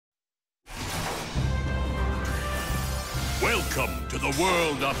Welcome to the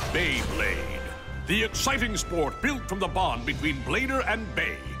world of Beyblade, the exciting sport built from the bond between Blader and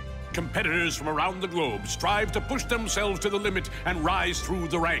Bay. Competitors from around the globe strive to push themselves to the limit and rise through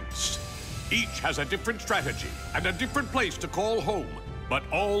the ranks. Each has a different strategy and a different place to call home, but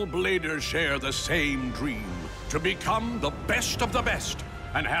all Bladers share the same dream, to become the best of the best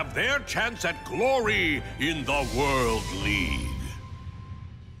and have their chance at glory in the World League.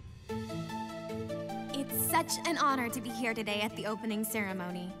 It's such an honor to be here today at the opening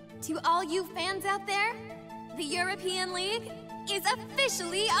ceremony. To all you fans out there, the European League is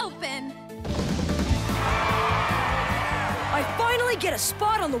officially open. I finally get a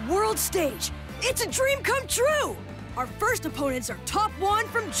spot on the world stage. It's a dream come true. Our first opponents are Top One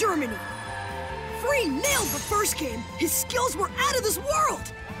from Germany. Free nailed the first game. His skills were out of this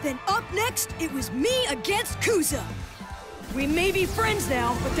world. Then up next, it was me against Kuza. We may be friends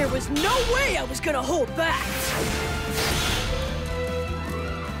now, but there was no way I was gonna hold back.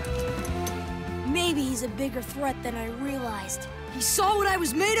 Maybe he's a bigger threat than I realized. He saw what I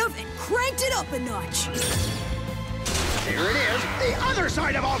was made of and cranked it up a notch. There it is, the other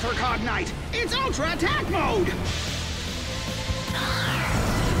side of Ultra Cognite. It's Ultra Attack Mode.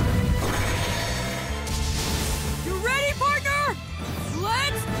 You ready, partner?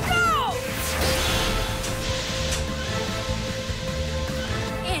 Let's go!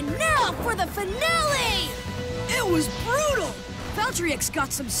 And now for the finale! It was brutal! Valtryek's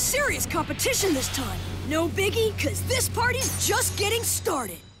got some serious competition this time. No biggie, cause this party's just getting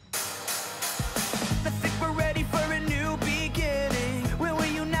started. I think we're ready for a new beginning. When we're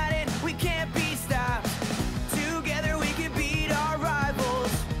united, we can't be stopped. Together we can beat our rivals.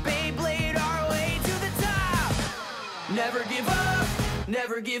 Beyblade our way to the top. Never give up,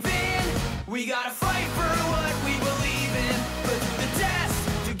 never give in. We gotta fight for what we believe in. Put to the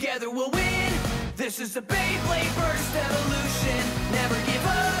test, together we'll win. This is the Beyblade Burst Evolution. Never give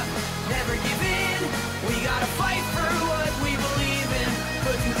up, never give in. We gotta fight for what we believe in.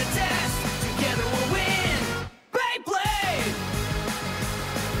 Put to the test, together we'll win. Beyblade!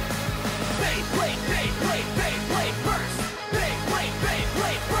 Beyblade, Beyblade, Beyblade Burst. Beyblade,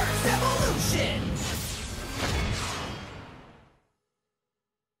 Beyblade Burst Evolution.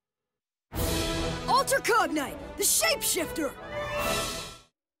 Ultra Cognite, the shapeshifter!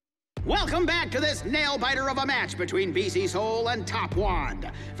 Welcome back to this nail-biter of a match between BC Soul and Top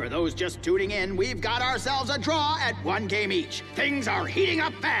Wand. For those just tuning in, we've got ourselves a draw at 1 game each. Things are heating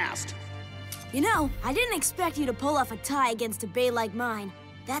up fast. You know, I didn't expect you to pull off a tie against a bay like mine.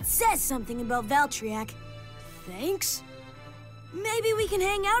 That says something about Valtryek. Thanks? Maybe we can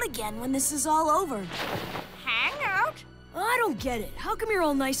hang out again when this is all over. Hang out? I don't get it. How come you're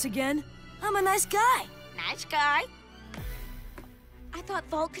all nice again? I'm a nice guy. Nice guy. I thought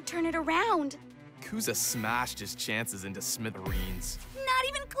Valt could turn it around. Kuza smashed his chances into smithereens. Not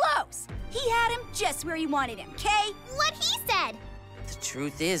even close. He had him just where he wanted him, okay? What he said. The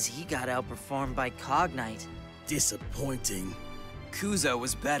truth is, he got outperformed by Cognite. Disappointing. Kuza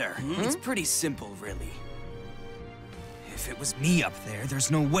was better. It's pretty simple, really. If it was me up there,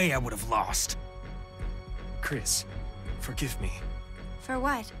 there's no way I would have lost. Chris, forgive me. For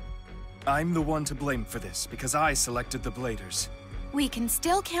what? I'm the one to blame for this, because I selected the Bladers. We can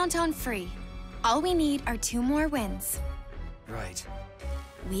still count on Free. All we need are 2 more wins. Right.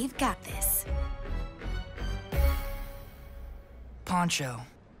 We've got this. Poncho,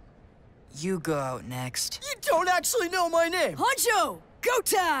 you go out next. You don't actually know my name. Honcho, go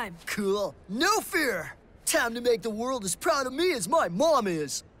time! Cool. No fear. Time to make the world as proud of me as my mom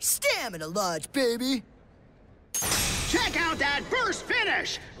is. Stamina Lodge, baby. Check out that burst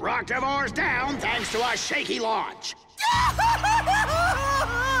finish. Rocktivore's down thanks to a shaky launch.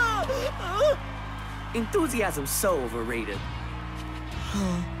 Enthusiasm's so overrated.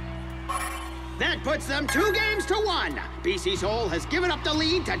 That puts them 2 games to 1. BC Soul has given up the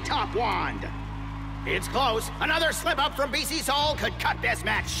lead to Top Wand. It's close. Another slip-up from BC Soul could cut this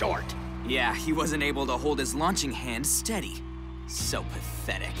match short. Yeah, he wasn't able to hold his launching hand steady. So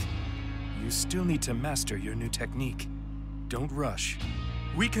pathetic. You still need to master your new technique. Don't rush.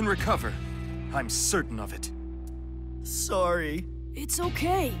 We can recover. I'm certain of it. Sorry. It's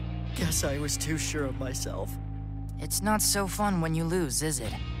okay. Guess I was too sure of myself. It's not so fun when you lose, is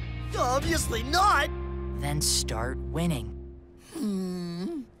it? Obviously not! Then start winning.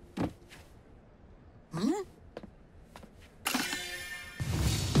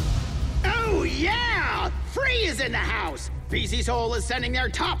 Oh, yeah! Free is in the house! BC Soul is sending their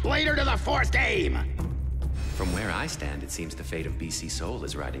top blader to the 4th game! From where I stand, it seems the fate of BC Soul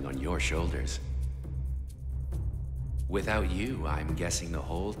is riding on your shoulders. Without you, I'm guessing the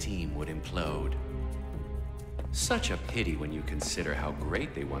whole team would implode. Such a pity when you consider how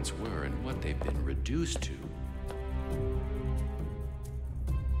great they once were and what they've been reduced to.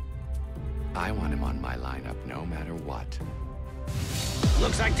 I want him on my lineup no matter what.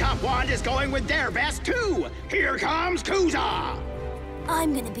 Looks like Top Wand is going with their best, too. Here comes Kuza.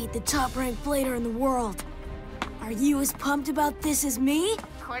 I'm gonna beat the top-ranked blader in the world. Are you as pumped about this as me?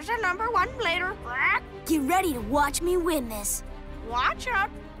 Kuza #1 blader. Get ready to watch me win this. Watch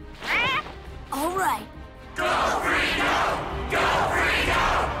out. All right. Go free, go! Go free, go!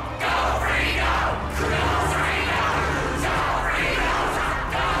 Go free, go! Go free, go!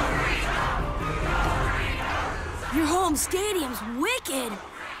 Your home stadium's wicked.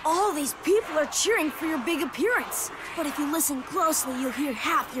 All these people are cheering for your big appearance. But if you listen closely, you'll hear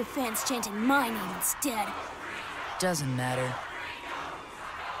half your fans chanting my name instead. Doesn't matter.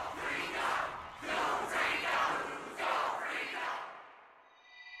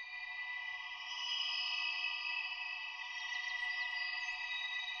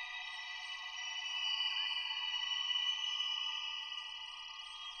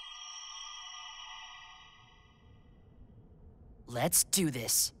 Let's do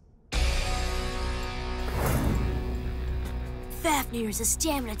this. Fafnir is a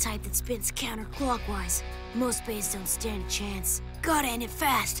stamina type that spins counterclockwise. Most bays don't stand a chance. Gotta end it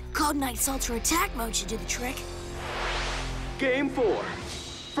fast. Cognite's Ultra Attack Mode should do the trick. Game 4.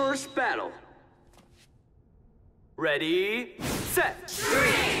 First battle. Ready, set.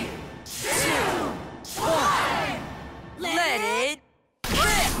 3, 2, 1. Let it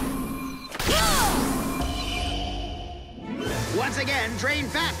rip! Once again, Drain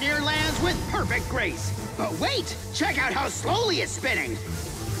Fafnir lands with perfect grace. But wait! Check out how slowly it's spinning!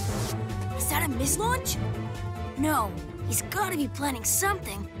 Is that a mislaunch? No, he's gotta be planning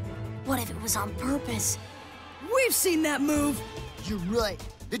something. What if it was on purpose? We've seen that move. You're right.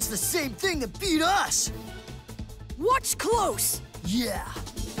 It's the same thing that beat us. Watch close. Yeah.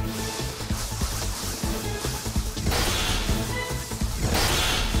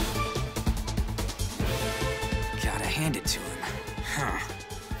 Gotta hand it to him. Huh.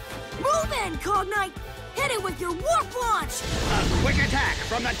 Move in, Cognite! Hit it with your warp launch! A quick attack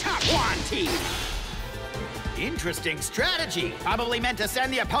from the Top Wand team! Interesting strategy. Probably meant to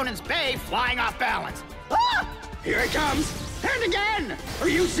send the opponent's bay flying off balance. Ah! Here it comes! And again! Are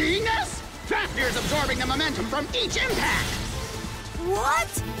you seeing this? Fafnir's absorbing the momentum from each impact!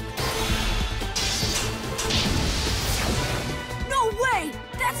 What? No way!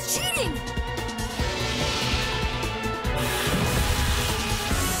 That's cheating!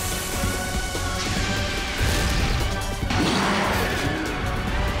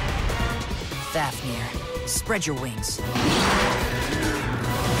 Fafnir, spread your wings.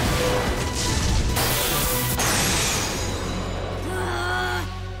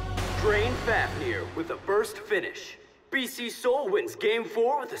 Drain Fafnir with a burst finish. BC Soul wins Game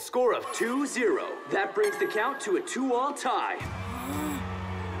 4 with a score of 2-0. That brings the count to a 2-all tie.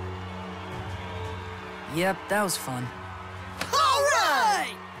 Yep, that was fun. All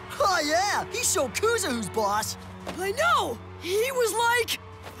right! Oh yeah, he showed Kuza who's boss. I know! He was like...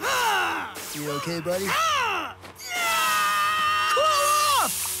 Ah! You okay, buddy? Ah! Cool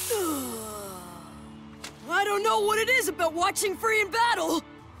off! I don't know what it is about watching Free in battle,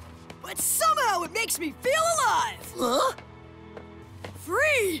 but somehow it makes me feel alive! Huh?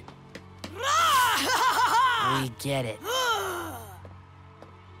 Free! We get it.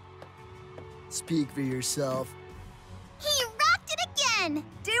 Speak for yourself. He rocked it again!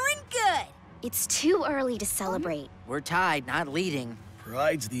 Doing good! It's too early to celebrate. We're tied, not leading.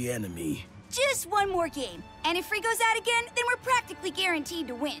 Pride's the enemy. Just one more game. And if Free goes out again, then we're practically guaranteed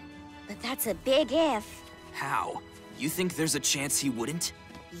to win. But that's a big if. How? You think there's a chance he wouldn't?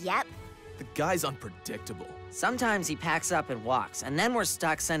 Yep. The guy's unpredictable. Sometimes he packs up and walks, and then we're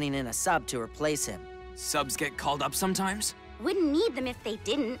stuck sending in a sub to replace him. Subs get called up sometimes? Wouldn't need them if they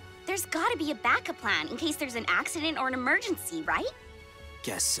didn't. There's gotta be a backup plan in case there's an accident or an emergency, right?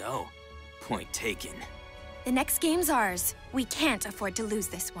 Guess so. Point taken. The next game's ours. We can't afford to lose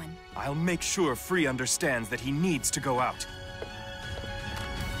this one. I'll make sure Free understands that he needs to go out.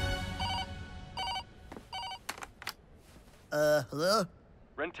 Hello?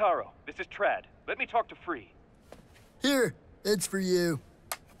 Rentaro, this is Trad. Let me talk to Free. Here, it's for you.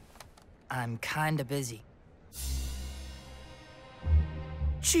 I'm kinda busy.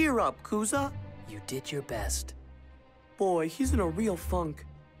 Cheer up, Kuza. You did your best. Boy, he's in a real funk.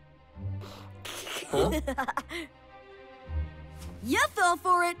 Huh? You fell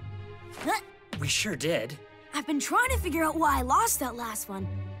for it! We sure did. I've been trying to figure out why I lost that last one.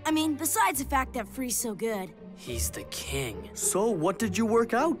 I mean, besides the fact that Free's so good. He's the king. So, what did you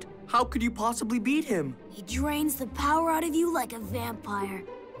work out? How could you possibly beat him? He drains the power out of you like a vampire,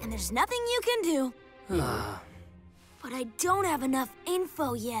 and there's nothing you can do. But I don't have enough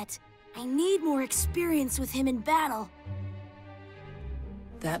info yet. I need more experience with him in battle.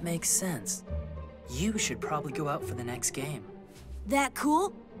 That makes sense. You should probably go out for the next game. That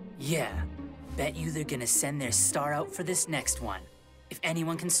cool? Yeah. Bet you they're gonna send their star out for this next one. If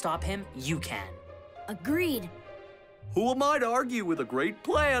anyone can stop him, you can. Agreed. Who am I to argue with a great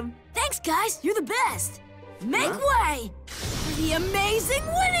plan? Thanks, guys. You're the best. Make way for the amazing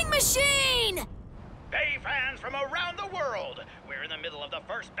winning machine! Bay fans from around the world, we're in the middle of the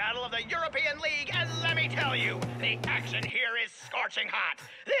first battle of the European League, and let me tell you, the action here is scorching hot.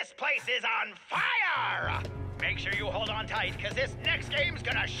 This place is on fire! Make sure you hold on tight, because this next game's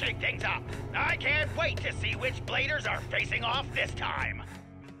gonna shake things up. I can't wait to see which Bladers are facing off this time.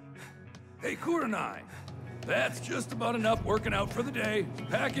 Hey, Cognite. That's just about enough working out for the day.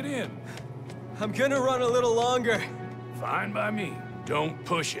 Pack it in. I'm gonna run a little longer. Fine by me. Don't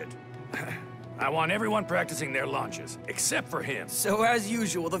push it. I want everyone practicing their launches, except for him. So as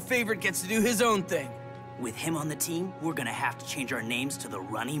usual, the favorite gets to do his own thing. With him on the team, we're gonna have to change our names to the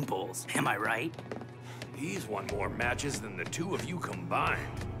Running Bulls. Am I right? He's won more matches than the two of you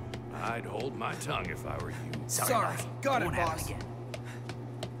combined. I'd hold my tongue if I were you. Sorry. Got it, boss. Again.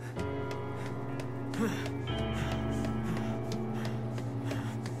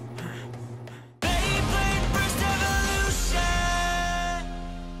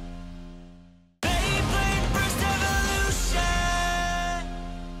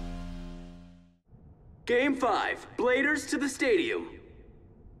 Game 5, Bladers to the stadium.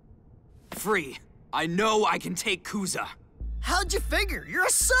 Free. I know I can take Kuza. How'd you figure? You're a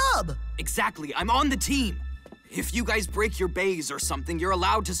sub! Exactly, I'm on the team. If you guys break your bays or something, you're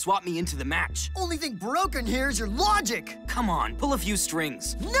allowed to swap me into the match. Only thing broken here is your logic. Come on, pull a few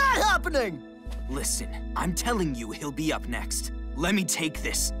strings. Not happening! Listen, I'm telling you he'll be up next. Let me take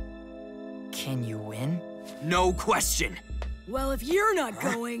this. Can you win? No question. Well, if you're not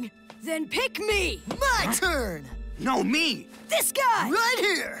going, then pick me! My turn! No, me! This guy! Right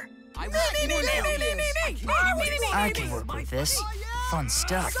here! Me! I can work with this. Fun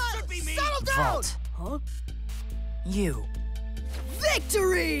stuff. Settle down! Valt. Huh? You.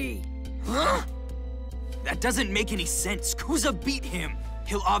 Victory! Huh? That doesn't make any sense. Kuza beat him.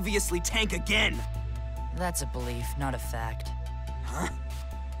 He'll obviously tank again. That's a belief, not a fact. Huh?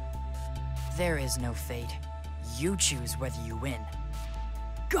 There is no fate. You choose whether you win.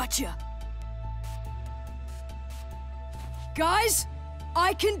 Gotcha! Guys,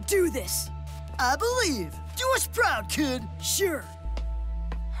 I can do this! I believe. Do us proud, kid. Sure.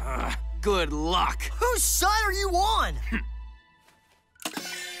 Good luck. Whose side are you on?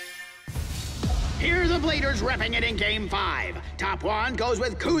 Here are the Bladers repping it in Game 5. Top 1 goes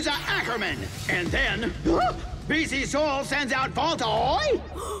with Kuza Ackerman. And then, BC Soul sends out Valt.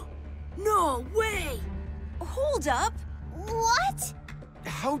 No way! Hold up. What?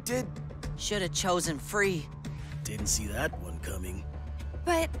 How did... Should have chosen Free. Didn't see that one coming.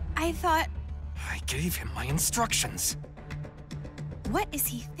 But I thought... I gave him my instructions. What is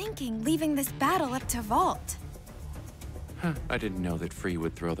he thinking, leaving this battle up to Valt? Huh, I didn't know that Free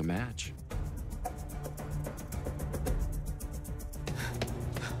would throw the match.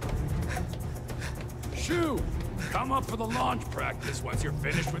 Shoo! Come up for the launch practice once you're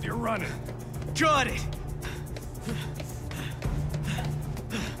finished with your running. Got it!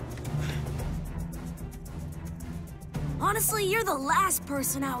 Honestly, you're the last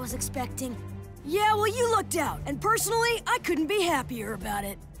person I was expecting. Yeah, well, you lucked out, and personally, I couldn't be happier about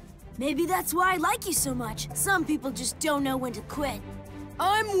it. Maybe that's why I like you so much. Some people just don't know when to quit.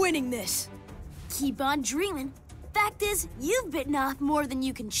 I'm winning this. Keep on dreaming. Fact is, you've bitten off more than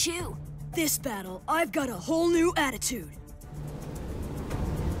you can chew. This battle, I've got a whole new attitude.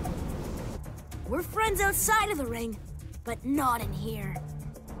 We're friends outside of the ring, but not in here.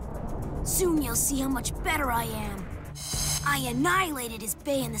 Soon you'll see how much better I am. I annihilated his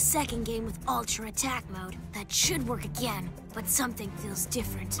Bay in the second game with Ultra Attack Mode. That should work again, but something feels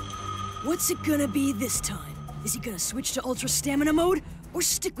different. What's it gonna be this time? Is he gonna switch to Ultra Stamina Mode, or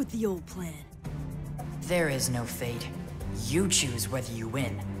stick with the old plan? There is no fate. You choose whether you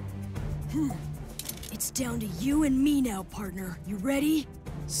win. It's down to you and me now, partner. You ready?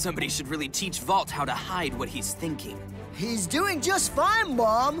 Somebody should really teach Valt how to hide what he's thinking. He's doing just fine,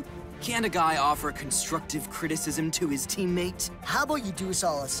 Mom. Can't a guy offer constructive criticism to his teammate? How about you do us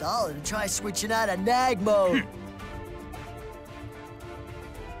all a solid and try switching out of nag mode?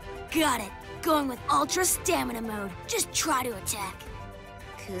 Got it. Going with Ultra Stamina Mode. Just try to attack.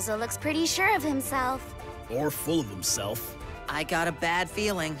 Kuza looks pretty sure of himself. Or full of himself. I got a bad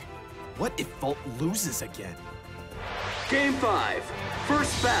feeling. What if Valt loses again? Game 5,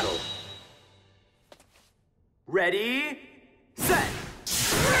 first battle. Ready, set.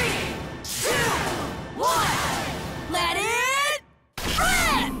 3, 2, 1. Let it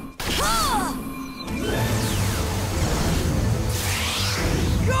rip!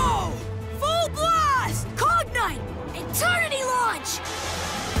 Go! Full blast! Cognite! Eternity launch!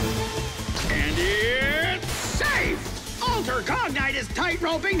 And it's safe! Alter Cognite is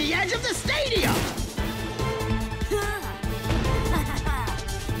tight-roping the edge of the stadium!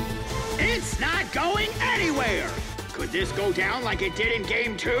 It's not going anywhere! Could this go down like it did in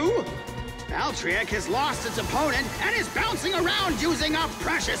Game 2? Valtryek has lost its opponent and is bouncing around using up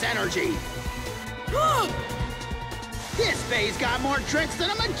precious energy. This Bay's got more tricks than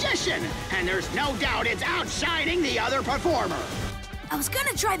a magician, and there's no doubt it's outshining the other performer. I was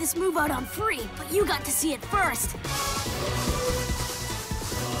gonna try this move out on free, but you got to see it first.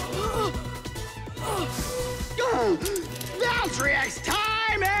 Valtryek's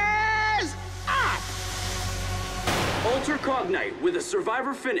time is up! Alter Cognite with a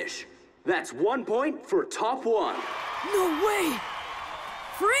survivor finish. That's 1 point for top 1. No way!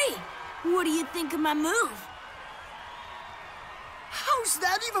 Free! What do you think of my move? How's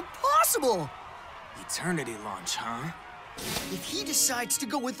that even possible? Eternity launch, huh? If he decides to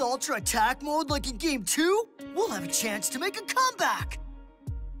go with Ultra Attack mode like in Game 2, we'll have a chance to make a comeback.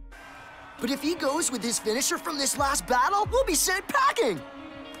 But if he goes with his finisher from this last battle, we'll be sent packing.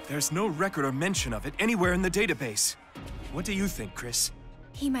 There's no record or mention of it anywhere in the database. What do you think, Chris?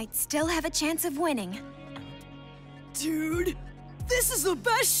 He might still have a chance of winning. Dude, this is the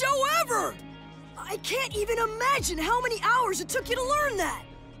best show ever! I can't even imagine how many hours it took you to learn that!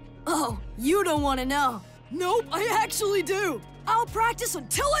 Oh, you don't want to know. Nope, I actually do. I'll practice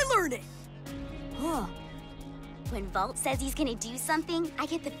until I learn it. Huh. When Valt says he's gonna do something, I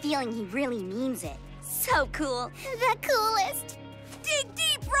get the feeling he really means it. So cool. The coolest. Dig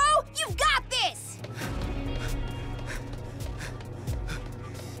deep, bro! You've got this!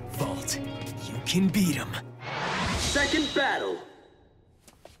 Valt, you can beat him. Second battle.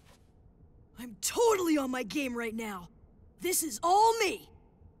 I'm totally on my game right now. This is all me.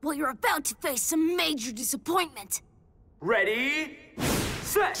 Well, you're about to face some major disappointment. Ready,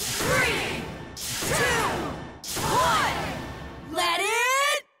 set. 3, 2, 1. Let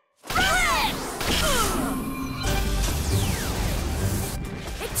it rip!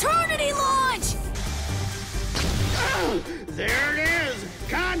 Eternity launch! There it is!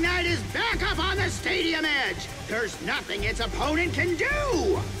 Cognite is back up on the stadium edge! There's nothing its opponent can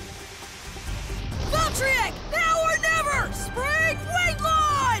do! Valtryek, now or never! Spring wing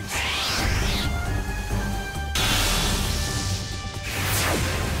launch!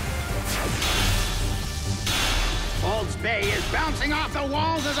 Valt's Bay is bouncing off the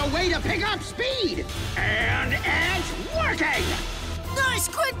walls as a way to pick up speed! And it's working! Nice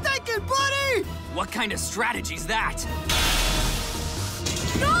quick thinking, buddy! What kind of strategy's that?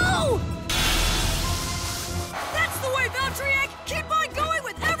 No! That's the way, Valtryek! Keep on going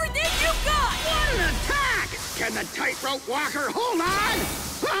with everything you've got! What an attack! Can the tightrope walker hold on?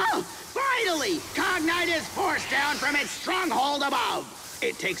 Oh, finally! Cognite is forced down from its stronghold above.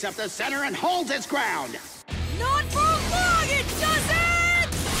 It takes up the center and holds its ground. Not for long, it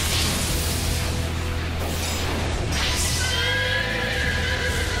doesn't!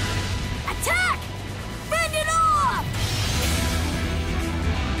 Attack! Fend it off!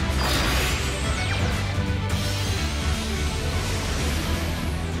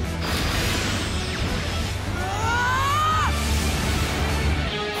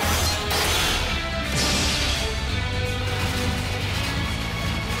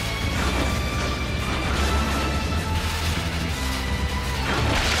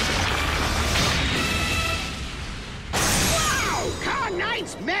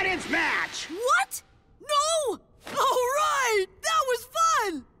 Cognite's met its match! What? No! All right! That was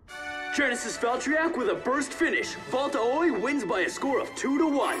fun! Genesis Valtryek with a burst finish. Valt Aoi wins by a score of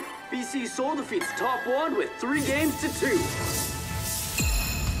 2-1. BC Soul defeats Top 1 with 3 games to 2. Sweet!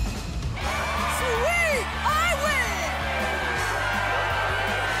 I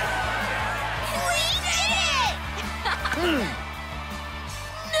We did it!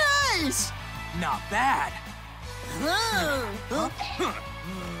 Nice! Not bad.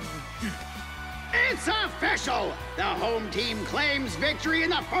 It's official! The home team claims victory in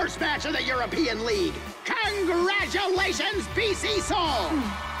the first match of the European League. Congratulations, BC Soul!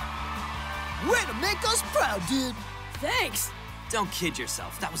 Way to make us proud, dude! Thanks! Don't kid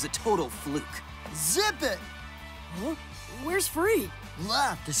yourself. That was a total fluke. Zip it! Huh? Where's Free?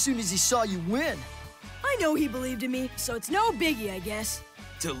 Laughed as soon as he saw you win. I know he believed in me, so it's no biggie, I guess.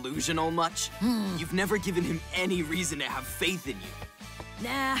 Delusional much? You've never given him any reason to have faith in you.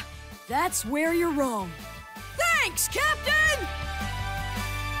 Nah, that's where you're wrong. Thanks, Captain!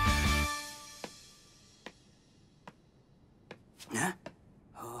 Huh?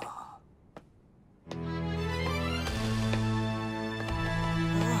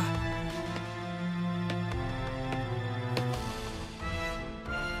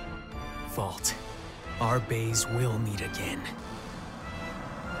 Valt, our bays will meet again.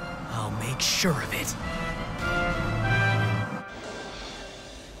 I'll make sure of it.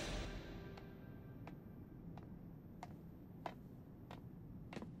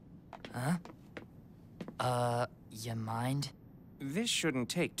 Huh? You mind? This shouldn't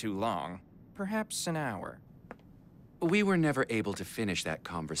take too long. Perhaps an hour. We were never able to finish that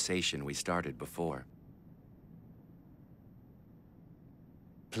conversation we started before.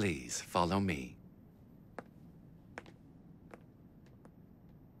 Please, follow me.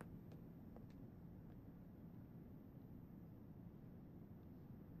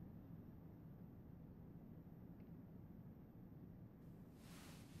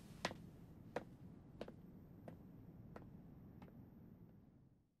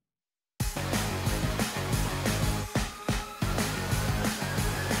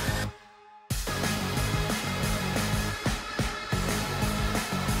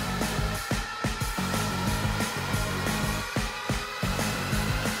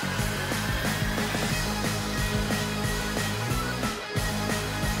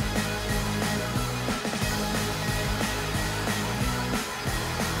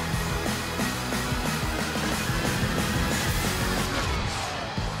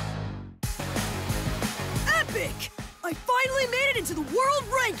 I finally made it into the world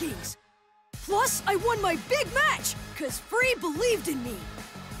rankings! Plus, I won my big match, cause Free believed in me.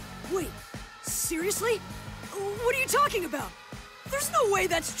 Wait, seriously? What are you talking about? There's no way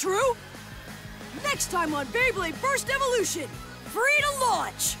that's true! Next time on Beyblade Burst Evolution, free to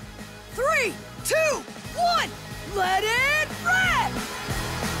launch! 3, 2, 1, let it rip!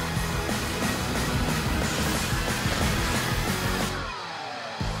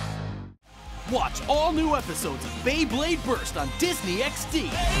 Watch all new episodes of Beyblade Burst on Disney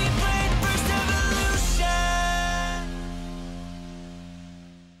XD.